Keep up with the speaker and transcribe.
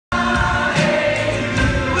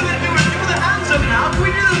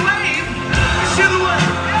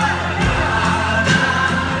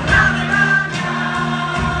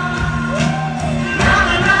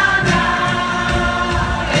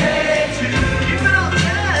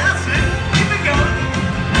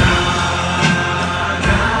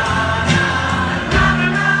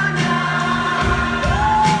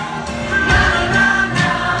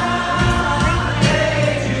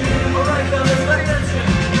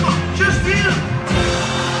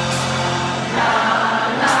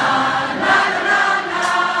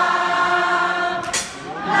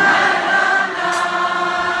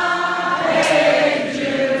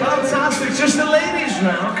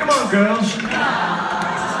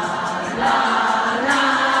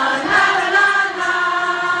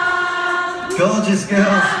gorgeous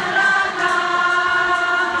girls.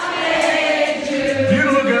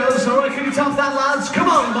 Beautiful girls. All right, can you top that, lads? Come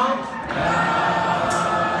on, Bob.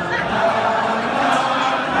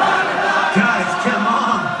 Guys, come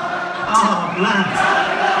on. Oh, man.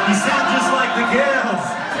 You sound just like the girls.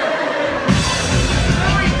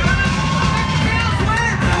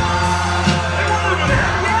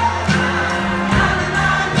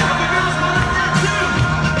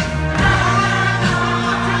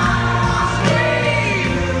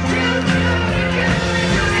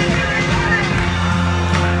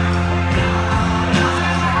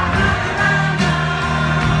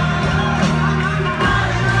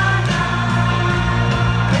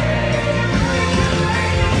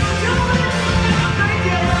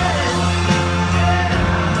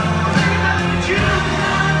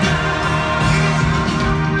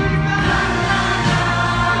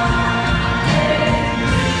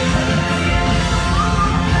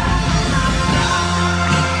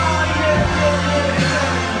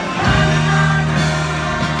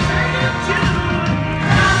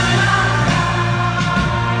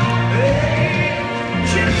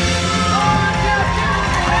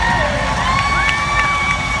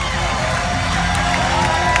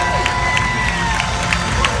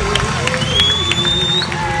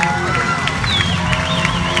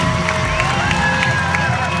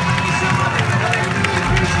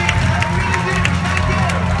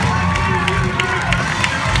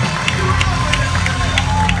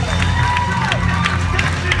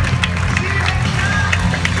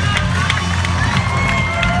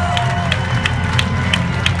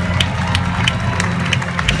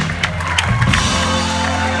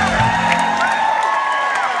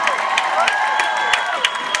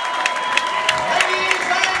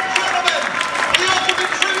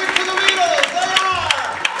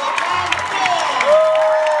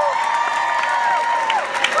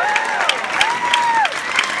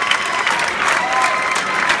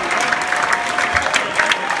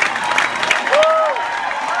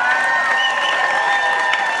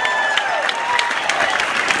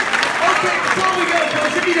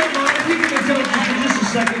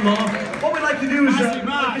 Second more. What we like to do is, like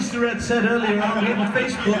Mr. Ed said earlier, we have a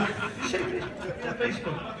Facebook.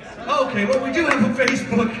 Facebook. Okay, well we do have a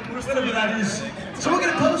Facebook, whatever that is. So we're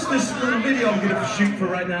going to post this little video I'm going to shoot for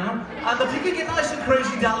right now. And if you can get nice and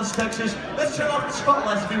crazy Dallas, Texas, let's turn off the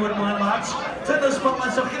spotlights if you wouldn't mind, lads. Turn those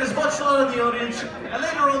spotlights off, get as much light in the audience, and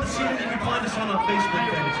later on this evening you can find us on our Facebook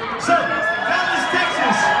page. So, Dallas,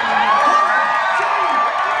 Texas.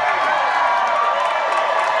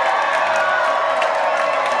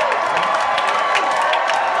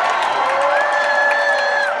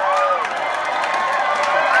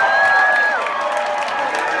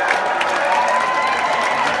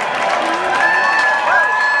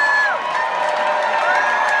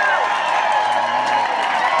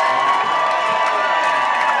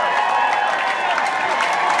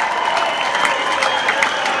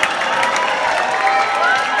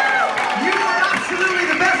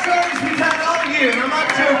 And I'm not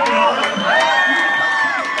joking, alright?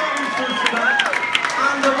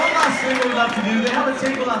 And one last thing we'd love to do, they have a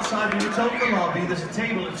table outside, we were told in the lobby, there's a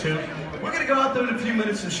table or two. We're going to go out there in a few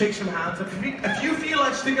minutes and shake some hands. If you feel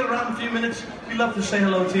like sticking around a few minutes, we'd love to say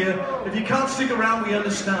hello to you. If you can't stick around, we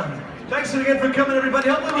understand. Thanks again for coming, everybody.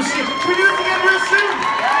 Hopefully we'll see you. Can we do it again real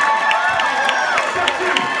soon?